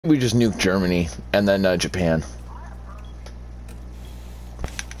We just nuked Germany and then Japan.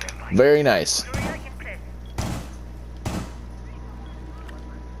 Very nice.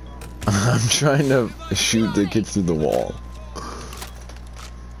 I'm trying to shoot the kid through the wall.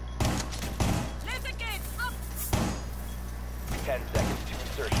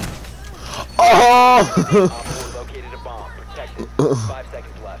 Oh! Located a bomb. Protected. 5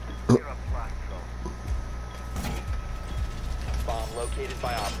 seconds left. Bomb located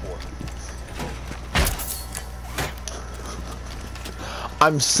by Op 4.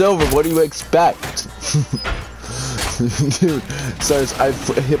 I'm silver. What do you expect? Dude, sorry, I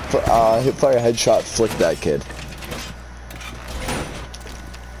hip fire headshot flicked that kid.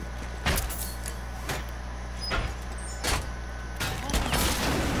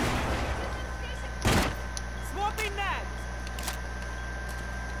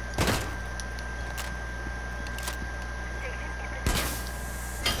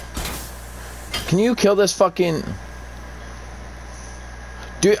 Can you kill this fucking...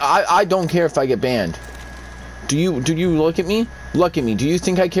 Dude, I don't care if I get banned. Do you look at me? Look at me. Do you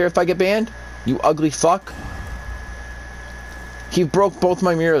think I care if I get banned? You ugly fuck. He broke both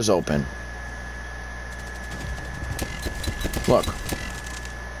my mirrors open. Look.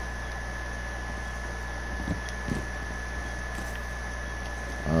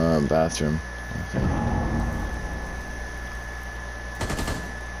 Bathroom. Okay.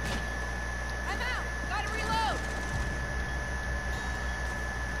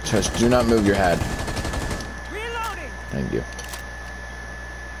 Just do not move your head. Reloading. Thank you.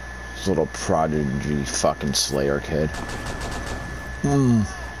 This little prodigy fucking slayer kid.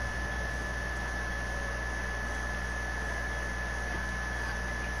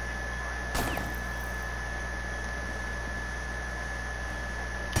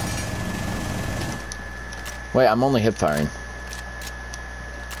 Wait, I'm only hip firing.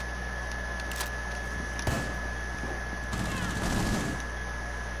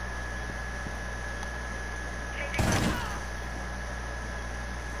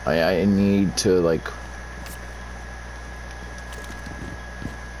 I need to, like...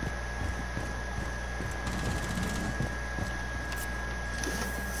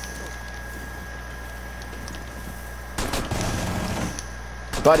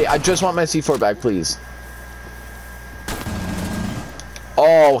 Buddy, I just want my C4 back, please.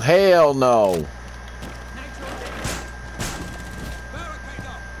 Oh, hell no.